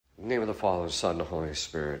name of the Father, the Son, and the Holy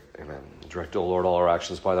Spirit. Amen. Direct, O Lord, all our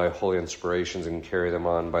actions by thy holy inspirations, and carry them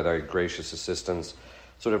on by thy gracious assistance,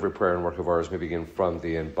 so that every prayer and work of ours may begin from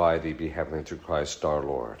thee and by thee, be heavenly through Christ our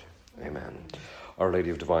Lord. Amen. Our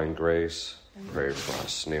Lady of Divine Grace, pray for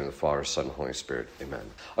us. In the name of the Father, Son, and Holy Spirit. Amen.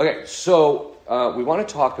 Okay, so we want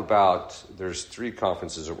to talk about, there's 3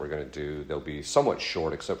 conferences that we're going to do. They'll be somewhat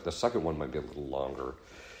short, except the second one might be a little longer.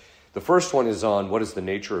 The first one is on what is the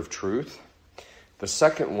nature of truth. The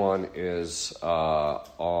second one is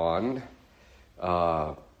on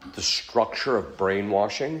the structure of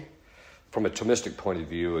brainwashing from a Thomistic point of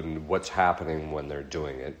view and what's happening when they're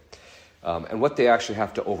doing it, and what they actually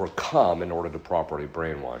have to overcome in order to properly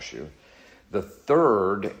brainwash you. The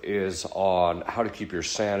third is on how to keep your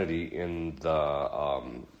sanity in the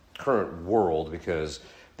current world, because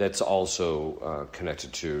that's also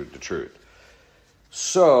connected to the truth.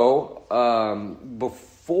 So,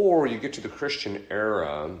 before you get to the Christian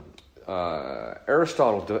era,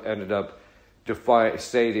 Aristotle ended up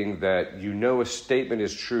stating that a statement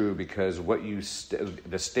is true because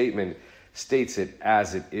the statement states it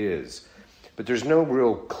as it is. But there's no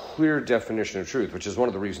real clear definition of truth, which is one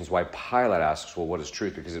of the reasons why Pilate asks, well, what is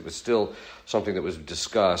truth? Because it was still something that was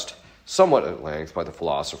discussed somewhat at length by the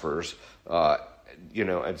philosophers,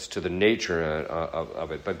 as to the nature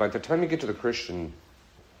of it. But by the time you get to the Christian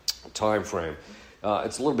time frame,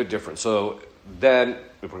 it's a little bit different. So then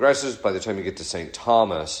it progresses. By the time you get to St.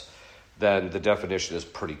 Thomas, then the definition is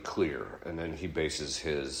pretty clear. And then he bases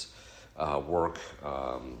his work,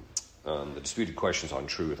 the disputed questions on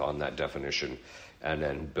truth, on that definition, and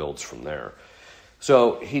then builds from there.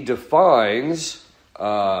 So he defines,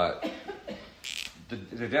 the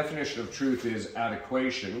definition of truth is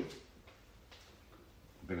adequation.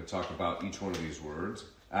 I'm going to talk about each one of these words.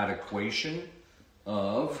 Adequation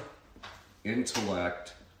of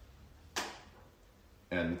intellect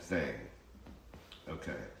and thing.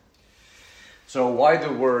 Okay. So why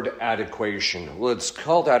the word adequation? Well, it's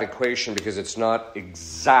called adequation because it's not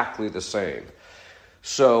exactly the same.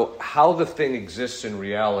 So how the thing exists in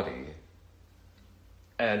reality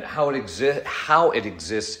and how it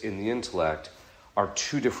exists in the intellect are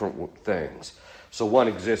 2 different things. So one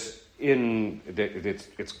exists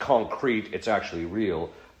it's concrete, it's actually real.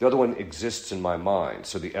 The other one exists in my mind.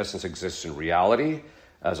 So the essence exists in reality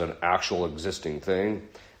as an actual existing thing.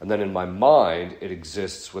 And then in my mind, it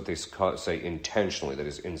exists what they say intentionally, that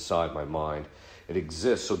is inside my mind. It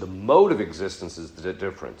exists. So the mode of existence is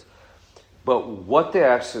different. But what the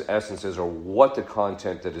essence is, or what the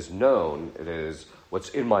content that is known, it is what's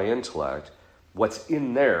in my intellect, what's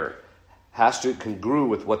in there has to congrue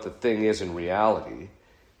with what the thing is in reality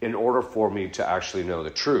in order for me to actually know the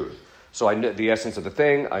truth. So I know the essence of the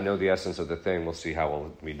thing. I know the essence of the thing. We'll see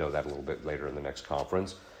how we know that a little bit later in the next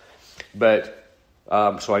conference. But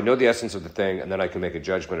so I know the essence of the thing, and then I can make a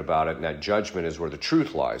judgment about it, and that judgment is where the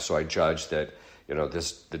truth lies. So I judge that,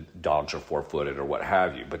 the dogs are 4-footed or what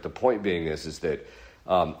have you. But the point being is that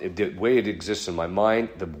the way it exists in my mind,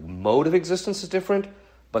 the mode of existence is different,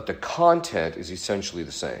 but the content is essentially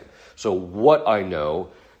the same. So what I know,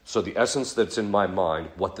 so the essence that's in my mind,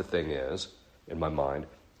 what the thing is in my mind,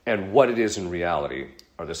 and what it is in reality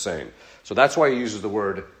are the same. So that's why he uses the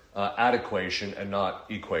word adequation and not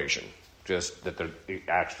equation. Just that they're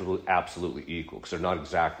absolutely equal, because they're not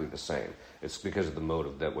exactly the same. It's because of the mode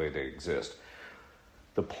of that way they exist.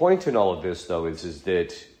 The point in all of this, though, is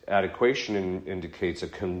that adequation indicates a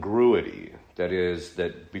congruity. That is,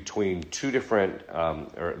 that between 2 different,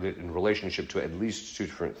 or in relationship to at least 2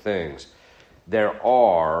 different things,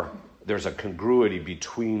 there's a congruity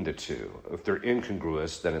between the 2. If they're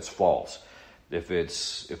incongruous, then it's false. If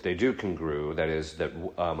they do congrue, that is, that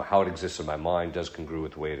how it exists in my mind does congrue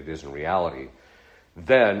with the way it is in reality,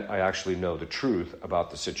 then I actually know the truth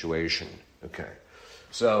about the situation. Okay,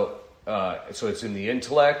 so it's in the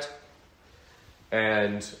intellect,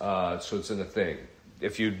 and so it's in the thing.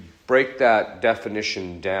 If you break that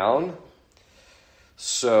definition down,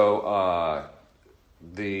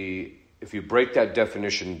 if you break that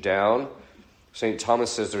definition down, St. Thomas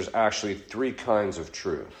says there's actually 3 kinds of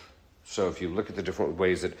truth. So if you look at the different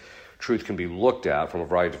ways that truth can be looked at from a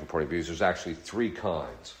variety of different point of views, there's actually 3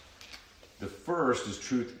 kinds. The first is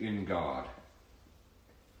truth in God.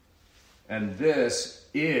 And this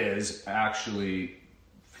is actually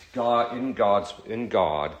God in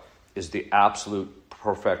God is the absolute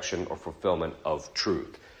perfection or fulfillment of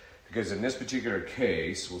truth. Because in this particular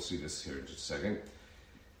case, we'll see this here in just a second,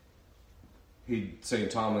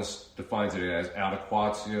 St. Thomas defines it as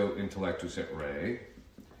adequatio intellectus et re.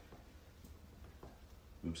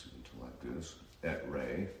 Intellectus et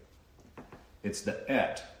re. It's the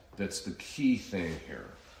et that's the key thing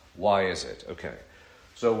here. Why is it? Okay.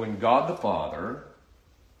 So when God the Father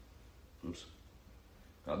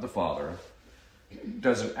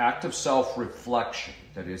does an act of self-reflection,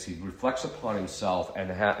 that is, he reflects upon himself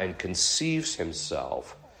and conceives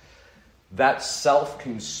himself, that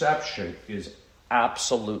self-conception is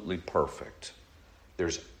absolutely perfect.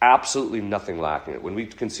 There's absolutely nothing lacking. When we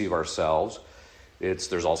conceive ourselves,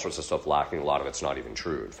 there's all sorts of stuff lacking. A lot of it's not even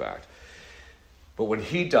true, in fact. But when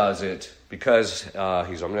he does it, because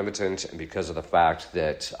he's omnipotent and because of the fact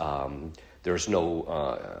that there's no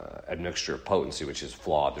admixture of potency, which is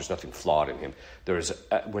flawed. There's nothing flawed in him.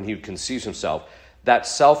 When he conceives himself, that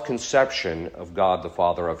self-conception of God the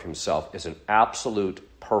Father of himself is an absolute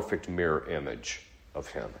perfect mirror image of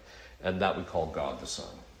him. And that we call God the Son.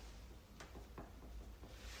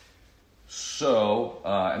 So,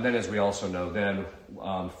 and then as we also know, then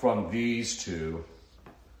from these two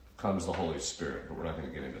comes the Holy Spirit, but we're not going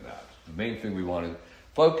to get into that. The main thing we want to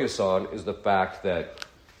focus on is the fact that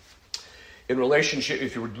in relationship,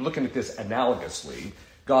 if you were looking at this analogously,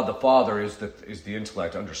 God the Father is the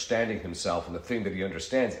intellect understanding himself, and the thing that he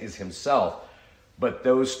understands is himself. But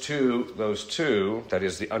those two, that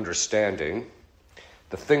is the understanding,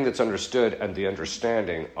 the thing that's understood and the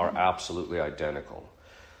understanding are absolutely identical.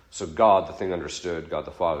 So God, the thing understood, God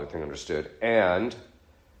the Father, the thing understood, and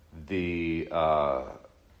the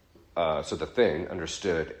thing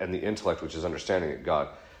understood, and the intellect, which is understanding it, God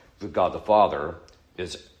the Father,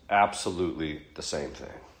 is absolutely the same thing.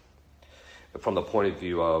 From the point of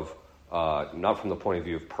view of, not from the point of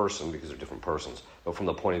view of person, because they're different persons, but from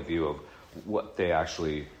the point of view of what they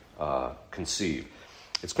actually conceive.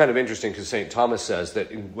 It's kind of interesting because St. Thomas says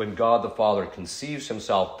that when God the Father conceives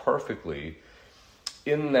himself perfectly,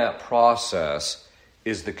 in that process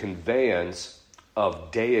is the conveyance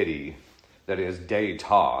of deity, that is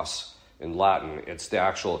deitas in Latin. It's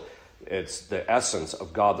the essence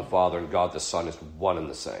of God the Father and God the Son is one and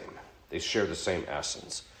the same. They share the same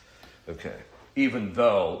essence. Okay. Even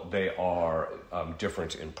though they are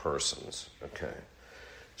different in persons. Okay.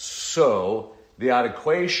 So the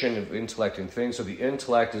adequation of intellect and thing. So the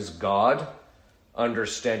intellect is God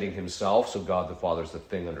understanding himself. So God the Father is the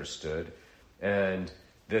thing understood. And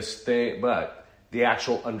this thing, but the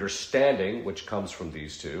actual understanding, which comes from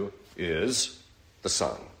these two, is the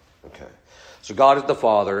Son. Okay. So God the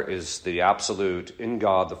Father is the absolute in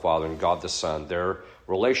God the Father and God the Son. Their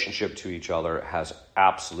relationship to each other has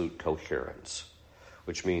absolute coherence,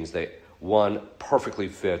 which means that one perfectly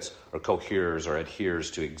fits or coheres or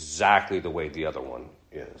adheres to exactly the way the other one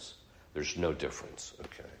is. There's no difference.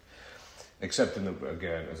 Okay. Except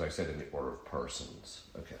again, as I said, in the order of persons.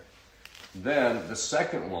 Okay. Then the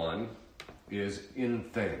second one is in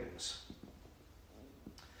things.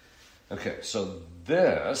 Okay, so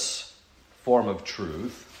this form of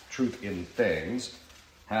truth in things,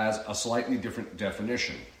 has a slightly different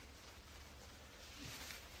definition.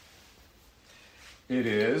 It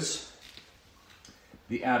is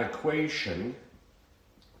the adequation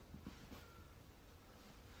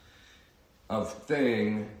of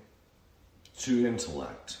thing to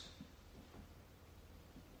intellect.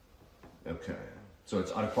 Okay, so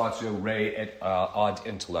it's adequatio re ad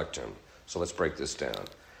intellectum. So let's break this down.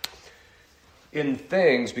 In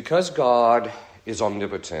things, because God is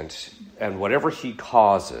omnipotent, and whatever he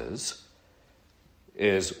causes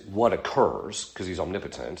is what occurs, because he's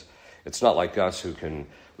omnipotent. It's not like us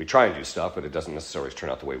we try and do stuff, but it doesn't necessarily turn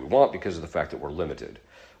out the way we want because of the fact that we're limited.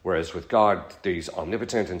 Whereas with God, he's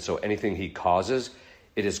omnipotent, and so anything he causes,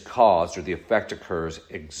 it is caused, or the effect occurs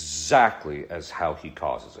exactly as how he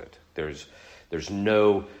causes it. There's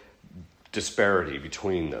no disparity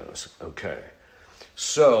between those. Okay.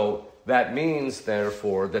 So that means,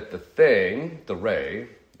 therefore, that the thing, the re,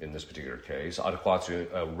 in this particular case,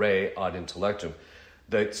 adequatio re ad intellectum,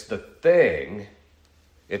 it's the thing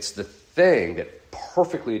that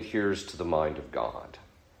perfectly adheres to the mind of God.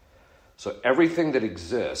 So everything that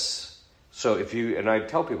exists, and I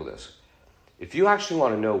tell people this, if you actually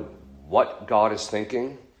want to know what God is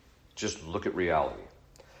thinking, just look at reality.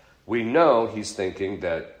 We know he's thinking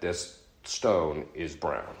that this stone is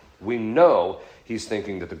brown. We know he's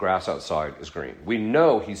thinking that the grass outside is green. We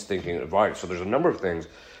know he's thinking of right. So there's a number of things,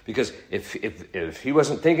 because if he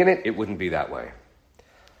wasn't thinking it, it wouldn't be that way.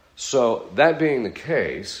 So that being the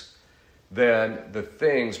case, then the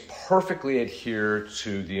things perfectly adhere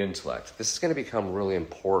to the intellect. This is going to become really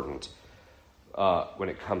important when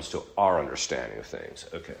it comes to our understanding of things.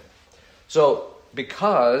 Okay. So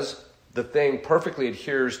because the thing perfectly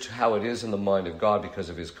adheres to how it is in the mind of God because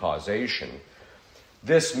of his causation,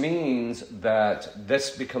 this means that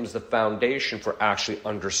this becomes the foundation for actually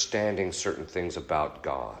understanding certain things about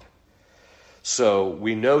God. So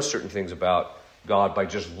we know certain things about God by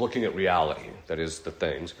just looking at reality, that is, the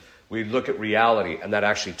things. We look at reality, and that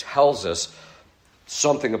actually tells us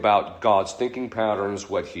something about God's thinking patterns,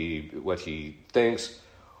 what he thinks,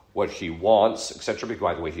 what he wants, etc.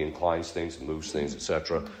 By the way, he inclines things and moves things,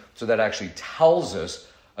 etc. So that actually tells us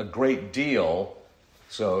a great deal.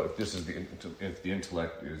 So if the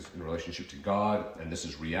intellect is in relationship to God, and this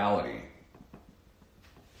is reality,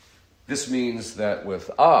 this means that with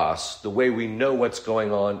us, the way we know what's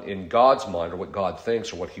going on in God's mind, or what God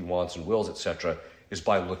thinks, or what he wants and wills, etc., is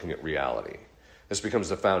by looking at reality. This becomes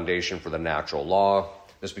the foundation for the natural law.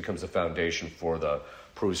 This becomes the foundation for the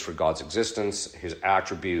proofs for God's existence, his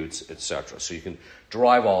attributes, etc. So you can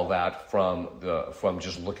derive all that from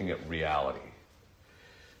just looking at reality.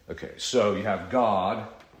 Okay, so you have God.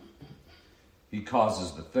 He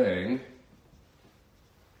causes the thing,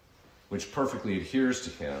 which perfectly adheres to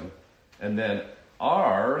him. And then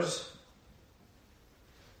ours,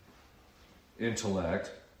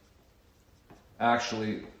 intellect,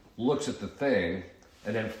 actually looks at the thing,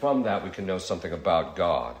 and then from that we can know something about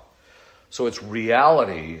God. So it's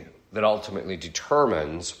reality that ultimately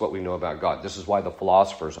determines what we know about God. This is why the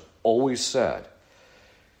philosophers always said,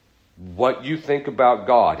 what you think about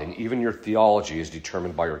God, and even your theology, is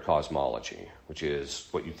determined by your cosmology, which is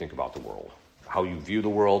what you think about the world. How you view the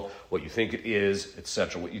world, what you think it is,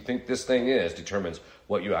 etc. What you think this thing is determines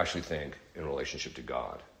what you actually think in relationship to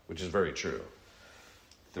God, which is very true.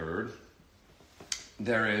 Third,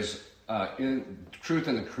 there is truth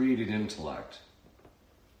in the created intellect.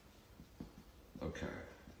 Okay.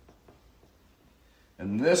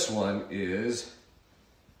 And this one is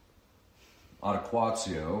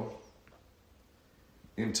adequatio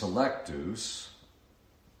intellectus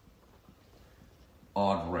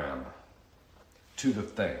ad rem, to the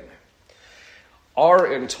thing.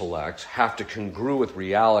 Our intellect have to congrue with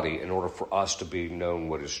reality in order for us to be known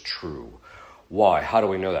what is true. Why? How do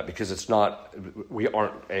we know that? Because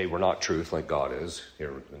we're not truth like God is,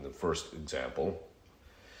 here in the first example.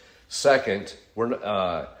 Second,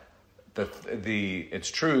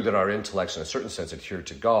 it's true that our intellects in a certain sense adhere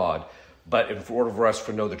to God, but in order for us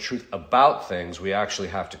to know the truth about things, we actually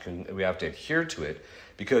have to adhere to it,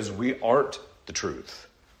 because we aren't the truth.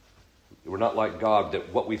 We're not like God,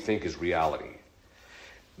 that what we think is reality.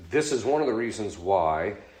 This is one of the reasons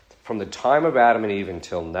why, from the time of Adam and Eve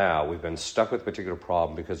until now, we've been stuck with a particular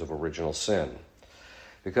problem because of original sin.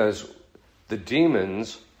 Because the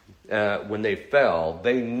demons, when they fell,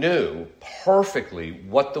 they knew perfectly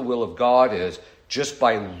what the will of God is just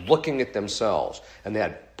by looking at themselves. And they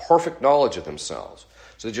had perfect knowledge of themselves.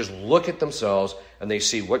 So they just look at themselves and they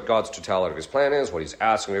see what God's totality of his plan is, what he's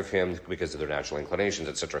asking of him because of their natural inclinations,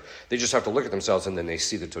 etc. They just have to look at themselves, and then they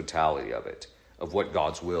see the totality of it, of what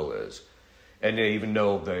God's will is. And they even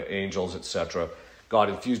know the angels, etc. God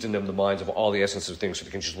infused in them the minds of all the essence of things, so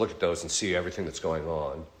they can just look at those and see everything that's going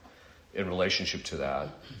on in relationship to that.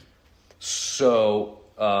 So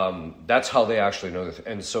that's how they actually know.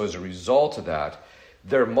 And so as a result of that,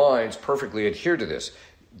 their minds perfectly adhere to this.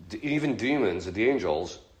 Even demons, the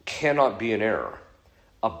angels, cannot be in error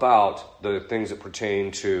about the things that pertain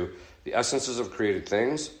to the essences of created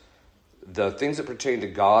things, the things that pertain to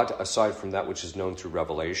God, aside from that which is known through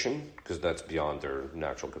revelation, because that's beyond their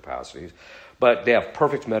natural capacities. But they have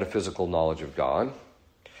perfect metaphysical knowledge of God.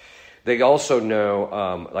 They also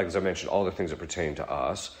know, like as I mentioned, all the things that pertain to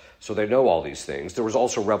us. So they know all these things. There was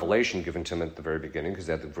also revelation given to them at the very beginning, because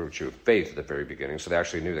they had the virtue of faith at the very beginning. So they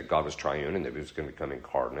actually knew that God was triune and that he was going to become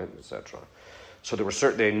incarnate, etc. So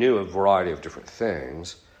they knew a variety of different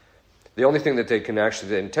things. The only thing that they can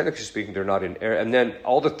actually, and technically speaking, they're not in error. And then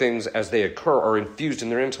all the things as they occur are infused in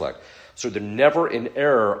their intellect. So they're never in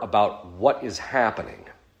error about what is happening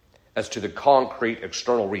as to the concrete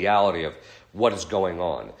external reality of what is going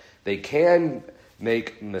on. They can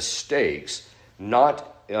make mistakes, not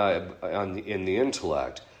in the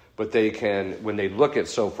intellect, but they can, when they look at,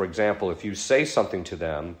 so for example, if you say something to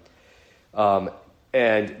them,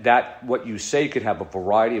 and that what you say could have a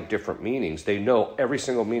variety of different meanings, they know every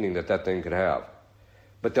single meaning that thing could have.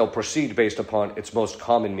 But they'll proceed based upon its most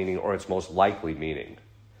common meaning or its most likely meaning.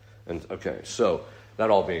 And okay, so that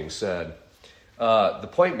all being said, the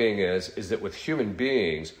point being is that with human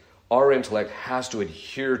beings, our intellect has to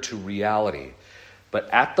adhere to reality. But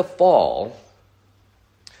at the fall,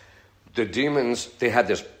 the demons, they had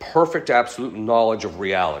this perfect, absolute knowledge of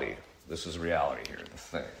reality. This is reality here, the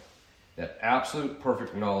thing. That absolute,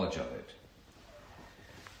 perfect knowledge of it.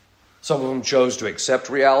 Some of them chose to accept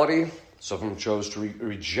reality. Some of them chose to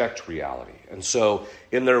reject reality. And so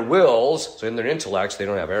in their wills, so in their intellects, they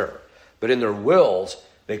don't have error. But in their wills,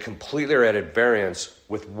 they completely are at variance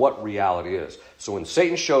with what reality is. So when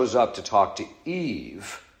Satan shows up to talk to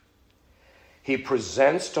Eve, he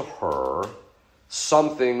presents to her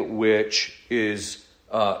something which is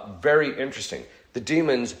very interesting. The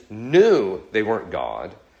demons knew they weren't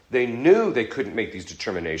God. They knew they couldn't make these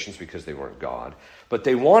determinations because they weren't God. But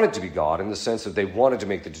they wanted to be God in the sense that they wanted to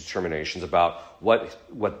make the determinations about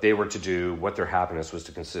what they were to do, what their happiness was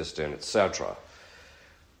to consist in, etc.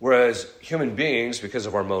 Whereas human beings, because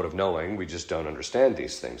of our mode of knowing, we just don't understand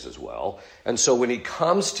these things as well. And so when he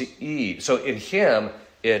comes to Eve, so in him,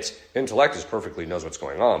 its intellect is perfectly knows what's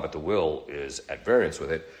going on, but the will is at variance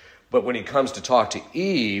with it. But when he comes to talk to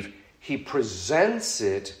Eve, he presents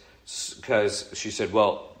it because she said,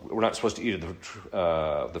 well, we're not supposed to eat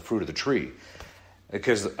of the fruit of the tree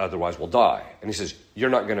because otherwise we'll die. And he says, you're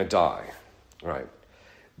not going to die, right?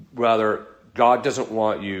 Rather, God doesn't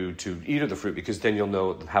want you to eat of the fruit because then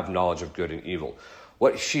you'll have knowledge of good and evil.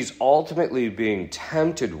 What she's ultimately being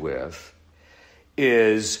tempted with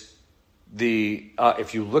is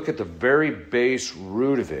if you look at the very base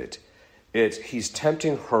root of it, he's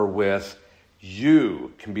tempting her with,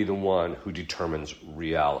 you can be the one who determines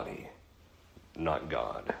reality, not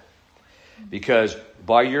God. Because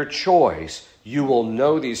by your choice, you will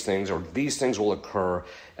know these things, or these things will occur,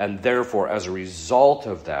 and therefore, as a result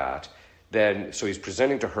of that, so he's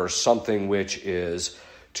presenting to her something which is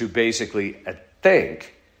to basically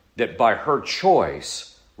think that by her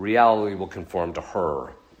choice, reality will conform to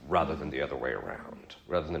her rather than the other way around,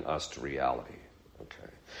 rather than us to reality.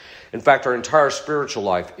 Okay. In fact, our entire spiritual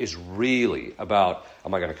life is really about,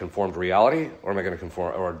 am I going to conform to reality, or am I going to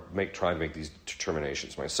conform or try and make these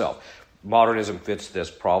determinations myself? Modernism fits this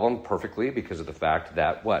problem perfectly because of the fact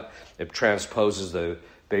that it transposes the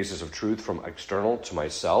basis of truth from external to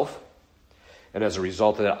myself. And as a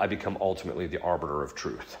result of that, I become ultimately the arbiter of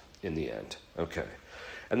truth in the end. Okay.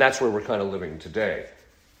 And that's where we're kind of living today.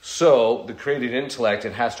 So the created intellect,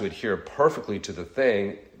 it has to adhere perfectly to the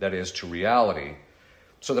thing that is to reality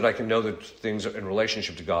so that I can know the things in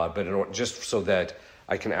relationship to God, but just so that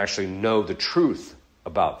I can actually know the truth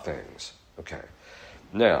about things. Okay.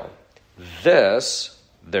 Now, this,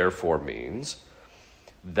 therefore, means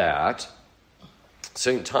that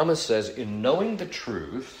St. Thomas says, in knowing the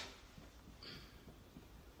truth,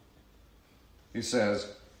 he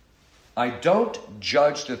says, I don't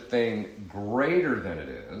judge the thing greater than it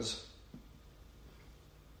is,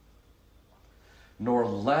 nor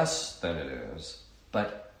less than it is,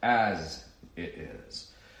 but as it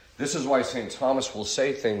is. This is why St. Thomas will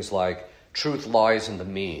say things like, truth lies in the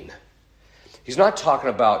mean. He's not talking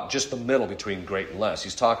about just the middle between great and less.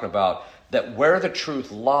 He's talking about that where the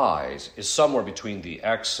truth lies is somewhere between the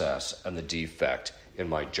excess and the defect in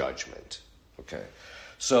my judgment. Okay.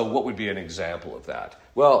 So what would be an example of that?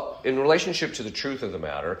 Well, in relationship to the truth of the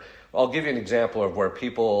matter, I'll give you an example of where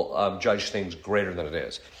people judge things greater than it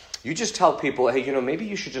is. You just tell people, hey, maybe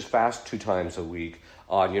you should just fast 2 times a week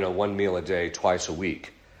on, 1 meal a day, twice a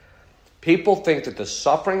week. People think that the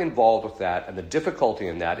suffering involved with that and the difficulty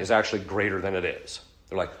in that is actually greater than it is.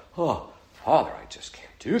 They're like, oh, Father, I just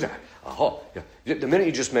can't do that. Oh, yeah. The minute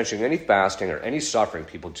you just mention any fasting or any suffering,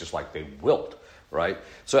 people just they wilt. Right?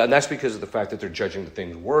 So, and that's because of the fact that they're judging the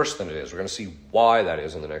things worse than it is. We're going to see why that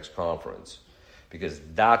is in the next conference. Because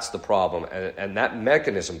that's the problem. And that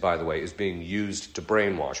mechanism, by the way, is being used to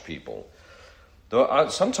brainwash people. Though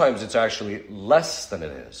sometimes it's actually less than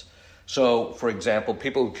it is. So, for example,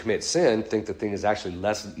 people who commit sin think the thing is actually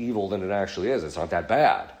less evil than it actually is. It's not that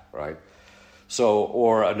bad, right? So,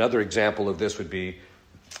 or another example of this would be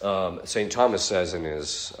St. Thomas says in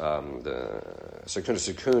his the Secunda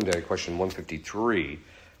Secunda, question 153,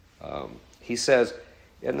 he says,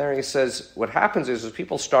 what happens is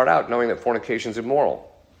people start out knowing that fornication is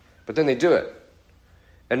immoral, but then they do it.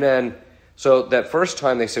 And then, so that first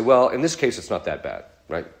time they say, well, in this case, it's not that bad,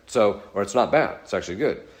 right? So, or it's not bad, it's actually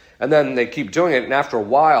good. And then they keep doing it, and after a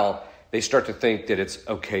while, they start to think that it's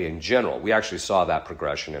okay in general. We actually saw that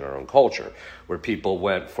progression in our own culture, where people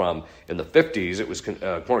went from, in the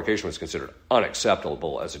 50s, fornication was considered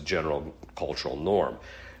unacceptable as a general cultural norm.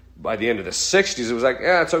 By the end of the 60s, it was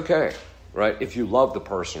it's okay, right, if you love the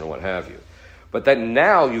person or what have you. But then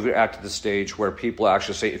now you're at the stage where people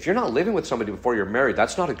actually say, if you're not living with somebody before you're married,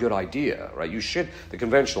 that's not a good idea, right? The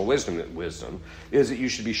conventional wisdom is that you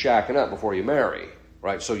should be shacking up before you marry.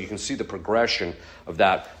 Right, so you can see the progression of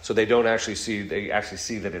that. So they actually see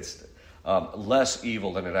that it's less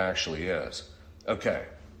evil than it actually is. Okay.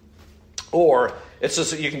 Or it's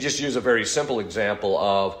just you can just use a very simple example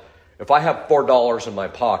of if I have $4 in my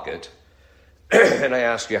pocket, and I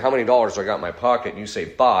ask you how many dollars I got in my pocket, and you say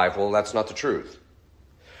 5. Well, that's not the truth.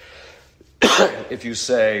 If you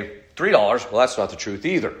say $3, well, that's not the truth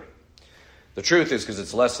either. The truth is because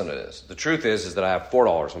it's less than it is. The truth is that I have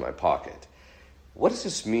 $4 in my pocket. What does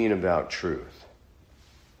this mean about truth?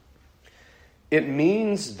 It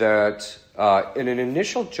means that in an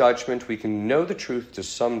initial judgment, we can know the truth to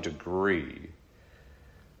some degree,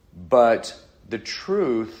 but the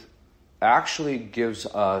truth actually gives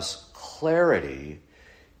us clarity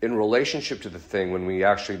in relationship to the thing when we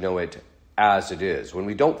actually know it as it is. When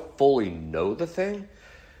we don't fully know the thing,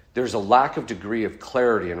 there's a lack of degree of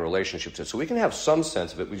clarity in relationship to it. So we can have some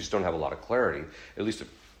sense of it, we just don't have a lot of clarity, at least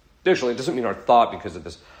initially. It doesn't mean our thought, because of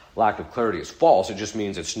this lack of clarity, is false. It just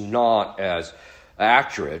means it's not as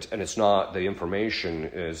accurate, and the information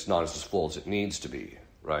is not as full as it needs to be,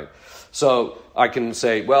 right? So I can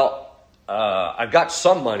say, well, I've got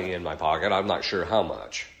some money in my pocket. I'm not sure how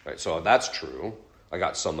much, right? So that's true. I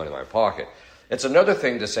got some money in my pocket. It's another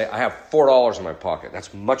thing to say I have $4 in my pocket.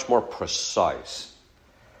 That's much more precise.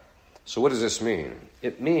 So what does this mean?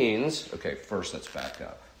 It means, okay, first let's back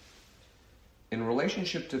up. In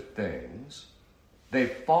relationship to things, they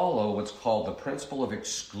follow what's called the principle of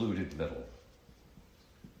excluded middle.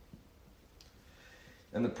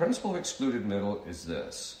 And the principle of excluded middle is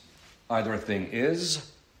this: either a thing is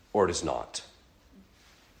or it is not.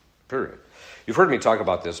 Period. You've heard me talk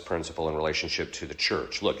about this principle in relationship to the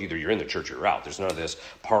church. Look, either you're in the church or you're out. There's none of this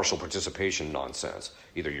partial participation nonsense.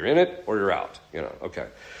 Either you're in it or you're out. Okay.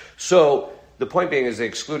 So the point being is the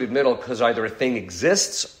excluded middle, because either a thing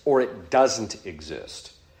exists or it doesn't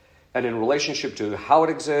exist. And in relationship to how it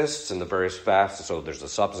exists and the various facts, so there's the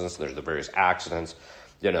substance, there's the various accidents,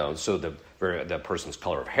 so the person's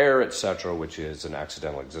color of hair, etc., which is an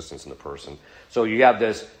accidental existence in the person. So you have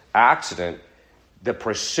this accident. The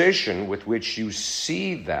precision with which you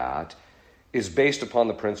see that is based upon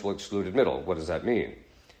the principle excluded middle. What does that mean?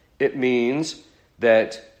 It means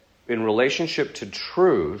that in relationship to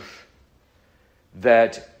truth,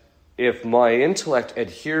 that if my intellect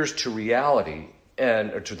adheres to reality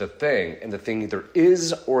or to the thing, and the thing either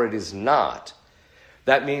is or it is not,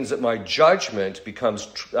 that means that my judgment becomes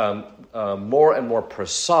more and more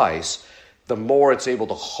precise the more it's able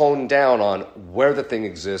to hone down on where the thing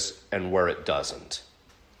exists and where it doesn't.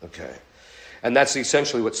 Okay. And that's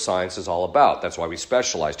essentially what science is all about. That's why we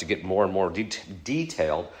specialize, to get more and more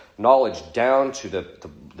detailed knowledge down to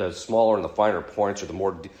the smaller and the finer points,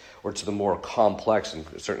 or to the more complex in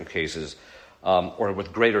certain cases, or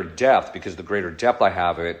with greater depth, because the greater depth I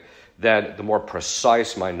have it, then the more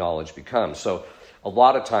precise my knowledge becomes. So a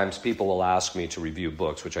lot of times people will ask me to review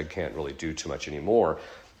books, which I can't really do too much anymore.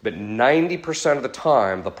 But 90% of the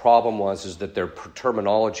time, the problem is that their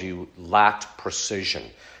terminology lacked precision.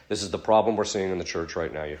 This is the problem we're seeing in the church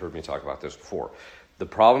right now. You heard me talk about this before. The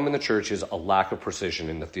problem in the church is a lack of precision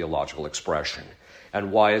in the theological expression.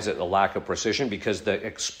 And why is it a lack of precision? Because the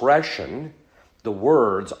expression, the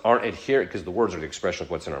words aren't adherent, because the words are the expression of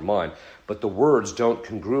what's in our mind, but the words don't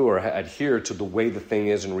congruent or adhere to the way the thing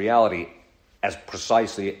is in reality as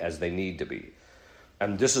precisely as they need to be.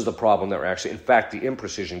 And this is the problem that we're actually, in fact, the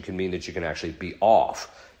imprecision can mean that you can actually be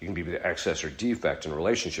off. You can be the excess or defect in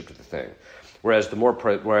relationship to the thing. Whereas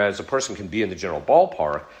a person can be in the general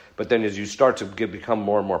ballpark, but then as you start to become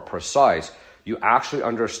more and more precise, you actually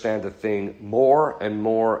understand the thing more and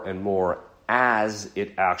more and more as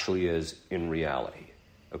it actually is in reality.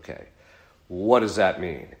 Okay. What does that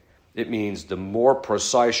mean? It means the more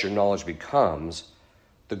precise your knowledge becomes,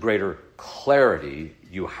 the greater clarity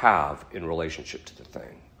you have in relationship to the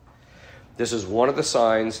thing. This is one of the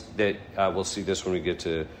signs that we'll see this when we get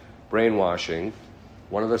to brainwashing.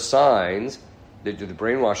 One of the signs that the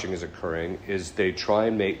brainwashing is occurring is they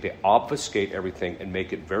obfuscate everything and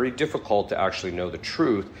make it very difficult to actually know the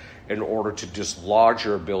truth in order to dislodge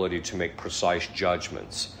your ability to make precise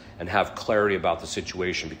judgments and have clarity about the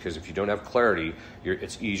situation. Because if you don't have clarity,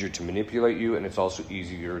 it's easier to manipulate you, and it's also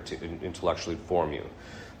easier to intellectually form you.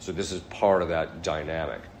 So this is part of that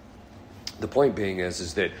dynamic. The point being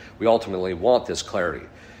is that we ultimately want this clarity.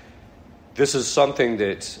 This is something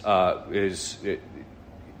that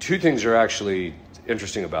two things are actually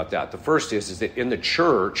interesting about that. The first is that in the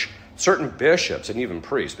church, certain bishops and even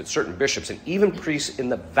priests, but certain bishops and even priests in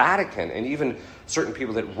the Vatican, and even certain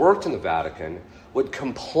people that worked in the Vatican, would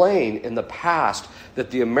complain in the past that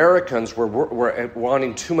the Americans were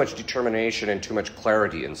wanting too much determination and too much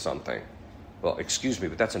clarity in something. Well, excuse me,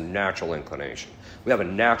 but that's a natural inclination. We have a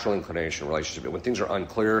natural inclination relationship. But when things are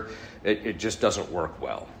unclear, it just doesn't work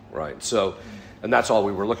well, right? So, and that's all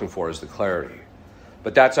we were looking for, is the clarity.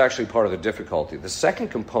 But that's actually part of the difficulty. The second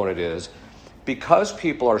component is because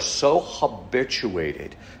people are so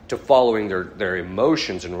habituated to following their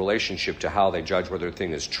emotions in relationship to how they judge whether a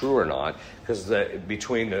thing is true or not, because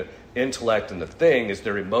between the intellect and the thing is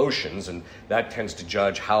their emotions, and that tends to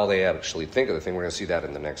judge how they actually think of the thing. We're going to see that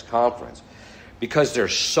in the next conference. Because they're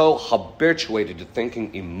so habituated to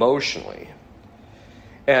thinking emotionally.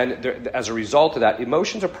 And as a result of that,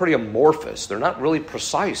 emotions are pretty amorphous. They're not really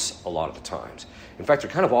precise a lot of the times. In fact,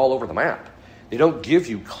 they're kind of all over the map. They don't give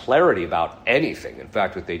you clarity about anything. In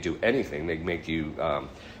fact, if they do anything, they make you,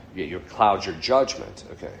 cloud your judgment.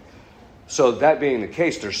 Okay. So that being the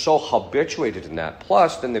case, they're so habituated in that.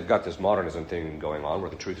 Plus, then they've got this modernism thing going on where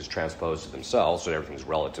the truth is transposed to themselves, so everything's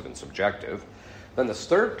relative and subjective. Then this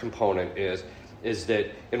third component is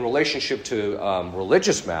that in relationship to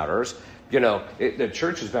religious matters, the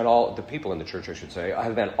church has been the people in the church, I should say,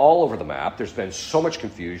 have been all over the map. There's been so much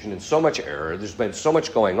confusion and so much error. There's been so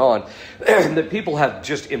much going on that people have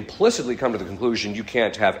just implicitly come to the conclusion you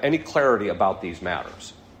can't have any clarity about these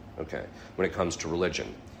matters, okay, when it comes to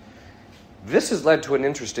religion. This has led to an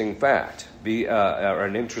interesting fact, or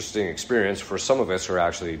an interesting experience for some of us who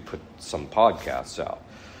actually put some podcasts out.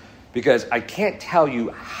 Because I can't tell you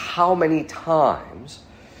how many times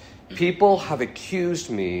people have accused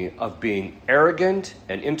me of being arrogant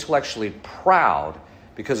and intellectually proud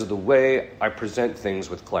because of the way I present things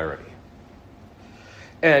with clarity.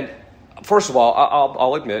 And first of all,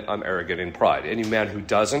 I'll admit I'm arrogant in pride. Any man who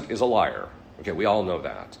doesn't is a liar. Okay, we all know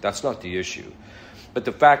that. That's not the issue. But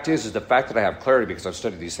the fact is the fact that I have clarity because I've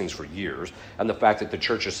studied these things for years, and the fact that the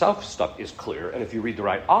church itself stuff is clear, and if you read the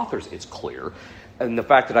right authors, it's clear, and the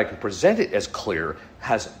fact that I can present it as clear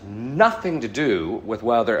has nothing to do with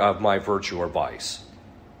whether of my virtue or vice.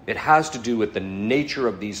 It has to do with the nature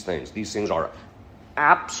of these things. These things are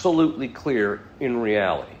absolutely clear in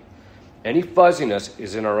reality. Any fuzziness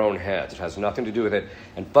is in our own heads. It has nothing to do with it.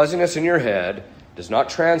 And fuzziness in your head does not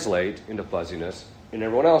translate into fuzziness in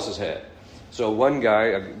everyone else's head. So one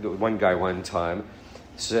guy one time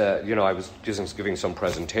said, I was giving some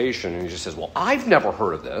presentation, and he just says, well, I've never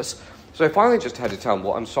heard of this. So I finally just had to tell him,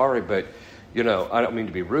 well, I'm sorry, but, I don't mean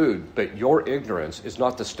to be rude, but your ignorance is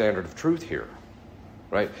not the standard of truth here,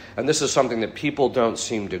 right? And this is something that people don't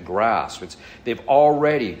seem to grasp. They've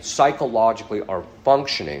already psychologically are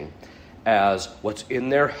functioning as what's in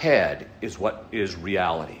their head is what is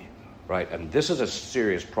reality, right? And this is a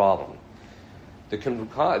serious problem.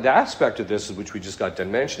 The aspect of this, which we just got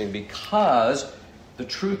done mentioning, because the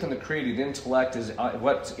truth and the created intellect is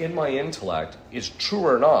what's in my intellect is true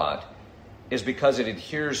or not, is because it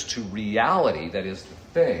adheres to reality, that is the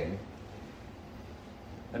thing.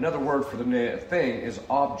 Another word for the thing is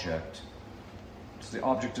object. It's the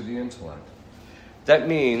object of the intellect. That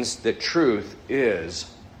means that truth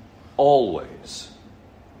is always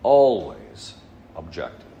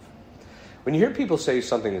objective. When you hear people say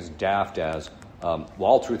something as daft as,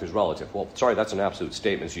 all truth is relative. Well, sorry, that's an absolute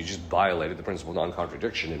statement. So you just violated the principle of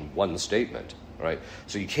non-contradiction in one statement, right?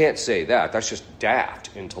 So you can't say that. That's just daft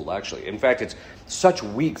intellectually. In fact, it's such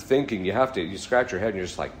weak thinking. You scratch your head and you're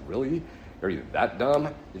just like, really? Are you that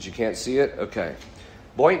dumb that you can't see it? Okay.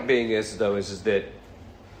 Point being is that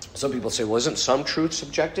some people say, well, isn't some truth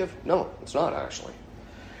subjective? No, it's not actually.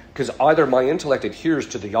 Because either my intellect adheres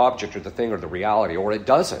to the object or the thing or the reality, or it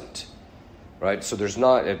doesn't. Right, so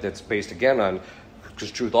that's based again on,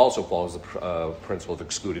 because truth also follows the principle of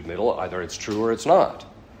excluded middle. Either it's true or it's not,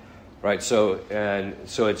 right? So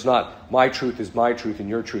it's not my truth is my truth and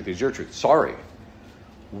your truth is your truth. Sorry,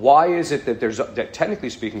 why is it that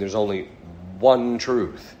technically speaking there's only one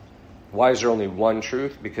truth? Why is there only one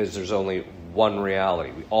truth? Because there's only one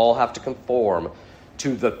reality. We all have to conform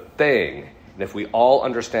to the thing, and if we all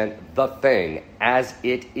understand the thing as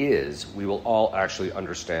it is, we will all actually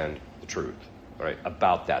understand the truth. Right,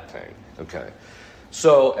 about that thing. Okay.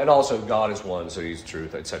 So, and also God is one, so he's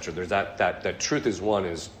truth, etc. There's that truth is one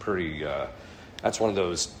is pretty, that's one of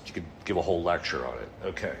those, you could give a whole lecture on it.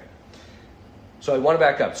 Okay. So I want to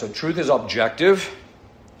back up. So truth is objective.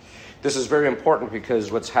 This is very important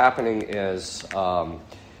because what's happening is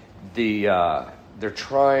they're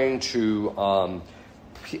trying to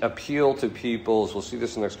appeal to people's, we'll see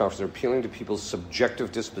this in the next conference, they're appealing to people's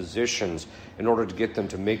subjective dispositions in order to get them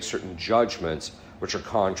to make certain judgments which are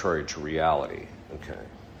contrary to reality. Okay.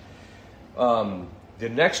 The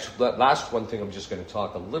last one thing I'm just going to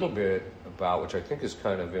talk a little bit about, which I think is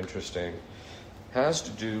kind of interesting, has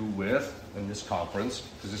to do with, in this conference,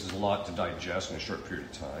 because this is a lot to digest in a short period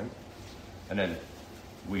of time, and then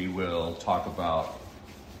we will talk about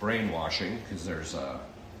brainwashing, because there's a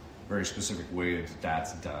very specific way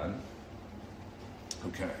that's done.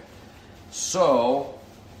 Okay. So,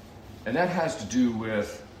 and that has to do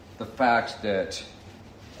with the fact that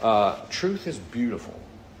truth is beautiful,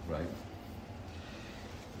 right?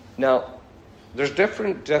 Now, there's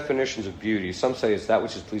different definitions of beauty. Some say it's that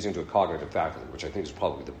which is pleasing to a cognitive faculty, which I think is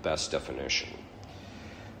probably the best definition.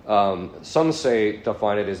 Some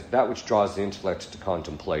define it as that which draws the intellect to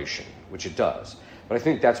contemplation, which it does. But I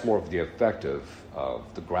think that's more of the effect of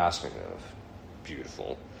the grasping of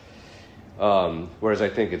beautiful. Whereas I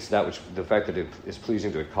think it's the fact that it is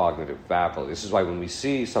pleasing to a cognitive faculty. This is why when we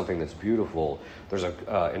see something that's beautiful, there's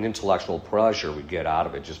an intellectual pleasure we get out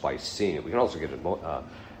of it just by seeing it. We can also get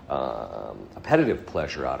a appetitive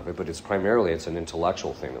pleasure out of it, but it's an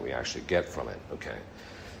intellectual thing that we actually get from it. Okay.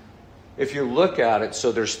 If you look at it,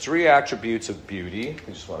 so there's 3 attributes of beauty.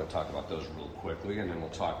 I just want to talk about those real quickly, and then we'll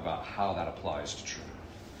talk about how that applies to truth.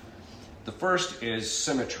 The first is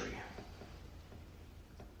symmetry.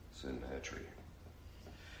 Symmetry.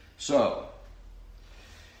 So,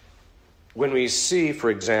 when we see,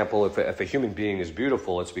 for example, if a human being is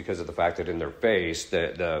beautiful, it's because of the fact that in their face,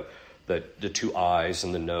 the 2 eyes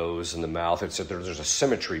and the nose and the mouth, there's a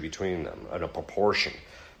symmetry between them, and a proportion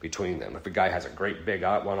between them. If a guy has a great big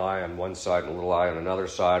one eye on one side and a little eye on another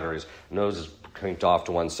side, or his nose is kinked off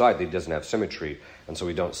to one side, he doesn't have symmetry, and so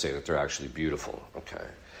we don't say that they're actually beautiful. Okay,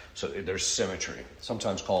 so there's symmetry,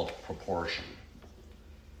 sometimes called proportion.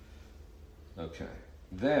 Okay,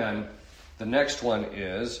 then the next one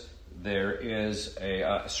is there is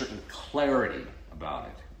a certain clarity about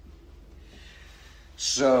it.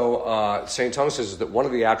 So St. Thomas says that one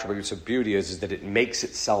of the attributes of beauty is that it makes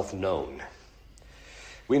itself known.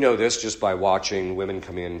 We know this just by watching women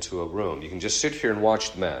come into a room. You can just sit here and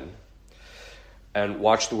watch the men and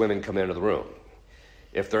watch the women come into the room.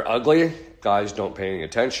 If they're ugly, guys don't pay any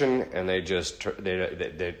attention, and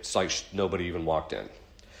it's like nobody even walked in.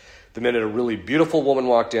 The minute a really beautiful woman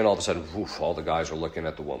walked in, all of a sudden, woof, all the guys are looking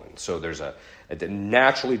at the woman. So it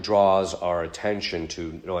naturally draws our attention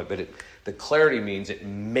to, but the clarity means it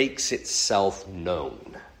makes itself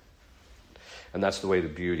known. And that's the way the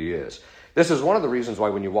beauty is. This is one of the reasons why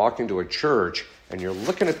when you walk into a church and you're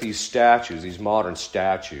looking at these statues, these modern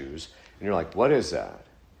statues, and you're like, what is that?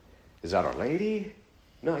 Is that Our Lady?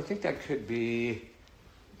 No, I think that could be,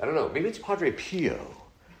 I don't know, maybe it's Padre Pio.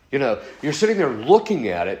 You're sitting there looking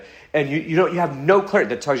at it, and you have no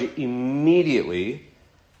clarity. That tells you immediately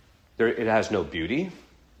it has no beauty.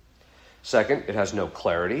 Second, it has no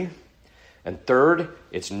clarity. And third,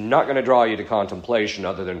 it's not going to draw you to contemplation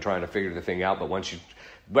other than trying to figure the thing out.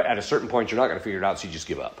 But at a certain point, you're not going to figure it out, so you just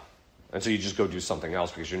give up. And so you just go do something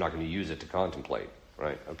else because you're not going to use it to contemplate.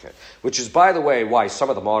 Right? Okay. Which is, by the way, why some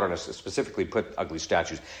of the modernists specifically put ugly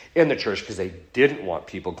statues in the church, because they didn't want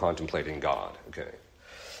people contemplating God. Okay.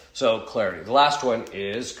 So, clarity. The last one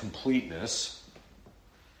is completeness.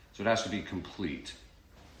 So it has to be complete.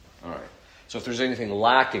 All right. So if there's anything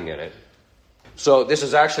lacking in it. So this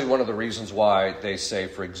is actually one of the reasons why they say,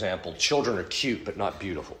 for example, children are cute but not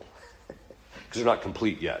beautiful. Because they're not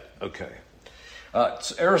complete yet. Okay.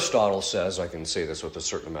 So Aristotle says, I can say this with a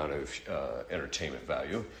certain amount of entertainment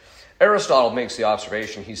value. Aristotle makes the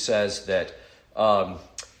observation, he says that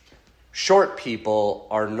short people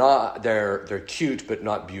are not, they're cute but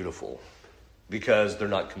not beautiful because they're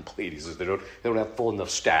not complete. He says they don't have full enough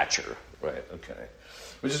stature. Right, okay.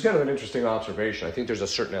 Which is kind of an interesting observation. I think there's a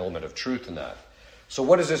certain element of truth in that. So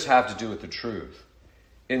what does this have to do with the truth?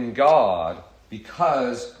 In God,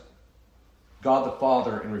 because God the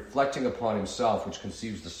Father, in reflecting upon himself, which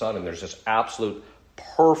conceives the Son, and there's this absolute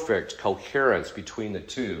perfect coherence between the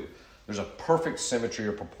two. There's a perfect symmetry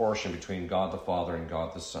or proportion between God the Father and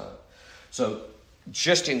God the Son. So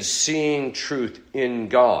just in seeing truth in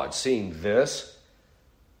God, seeing this,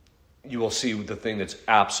 you will see the thing that's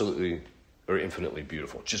absolutely or infinitely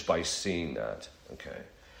beautiful, just by seeing that. Okay.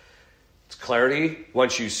 It's clarity.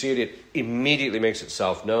 Once you see it, it immediately makes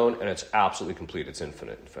itself known, and it's absolutely complete. It's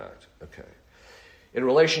infinite, in fact. Okay. In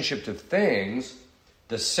relationship to things,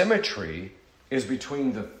 the symmetry is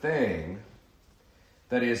between the thing,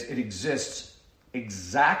 that is, it exists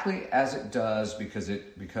exactly as it does because it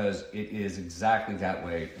is exactly that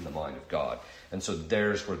way in the mind of God. And so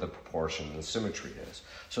there's where the proportion and the symmetry is.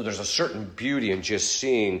 So there's a certain beauty in just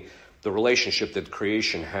seeing the relationship that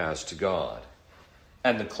creation has to God.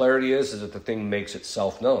 And the clarity is that the thing makes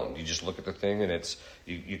itself known. You just look at the thing and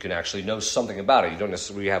you can actually know something about it. You don't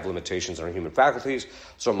necessarily have limitations on our human faculties,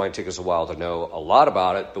 so it might take us a while to know a lot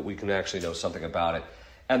about it, but we can actually know something about it.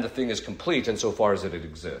 And the thing is complete insofar as that it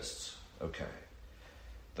exists. Okay.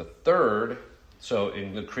 The third, so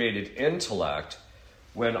in the created intellect,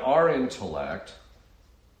 when our intellect,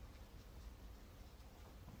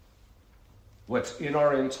 what's in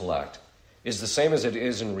our intellect is the same as it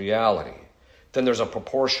is in reality. then there's a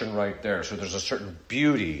proportion right there. So there's a certain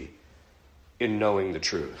beauty in knowing the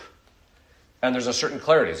truth. And there's a certain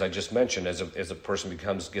clarity, as I just mentioned, as a person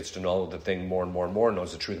gets to know the thing more and more and more,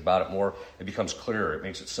 knows the truth about it more, it becomes clearer, it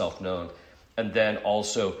makes itself known. And then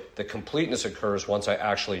also the completeness occurs once I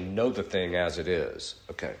actually know the thing as it is.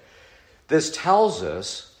 Okay. This tells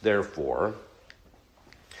us, therefore,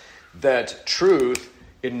 that truth,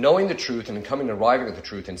 in knowing the truth and in coming and arriving at the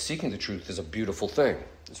truth and seeking the truth is a beautiful thing.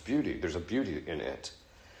 It's beauty. There's a beauty in it.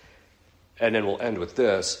 And then we'll end with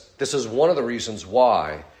this. This is one of the reasons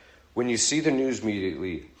why when you see the news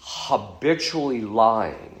media habitually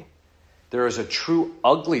lying, there is a true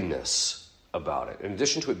ugliness about it. In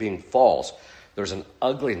addition to it being false, there's an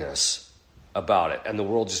ugliness about it. And the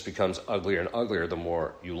world just becomes uglier and uglier the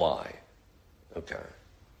more you lie. Okay.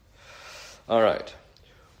 All right.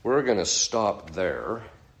 We're going to stop there.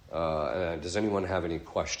 Does anyone have any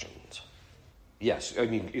questions? Yes. I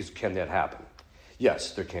mean, can that happen?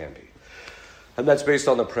 Yes, there can be. And that's based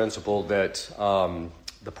on the principle that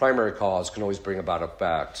the primary cause can always bring about a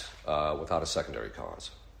fact without a secondary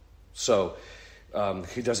cause. So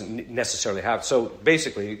he doesn't necessarily have... So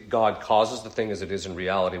basically, God causes the thing as it is in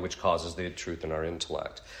reality, which causes the truth in our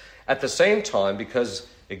intellect. At the same time, because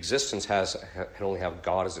existence can only have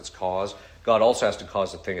God as its cause, God also has to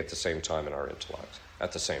cause the thing at the same time in our intellect,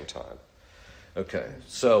 at the same time. Okay,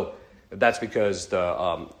 so that's because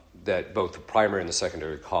that both the primary and the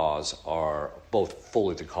secondary cause are both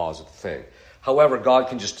fully the cause of the thing. However, God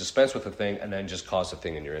can just dispense with the thing and then just cause the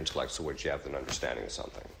thing in your intellect so which you have an understanding of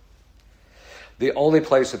something. The only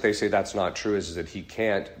place that they say that's not true is that he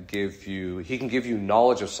can give you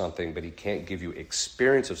knowledge of something, but he can't give you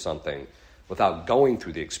experience of something without going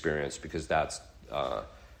through the experience, because that's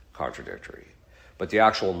contradictory. But the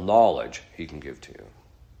actual knowledge he can give to you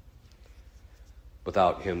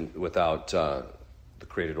without the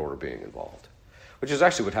created order being involved, which is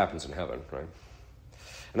actually what happens in heaven, right?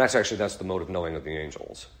 And that's the mode of knowing of the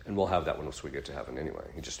angels. And we'll have that once we get to heaven anyway.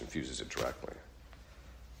 He just infuses it directly.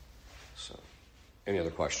 So, any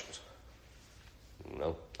other questions?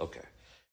 No? Okay.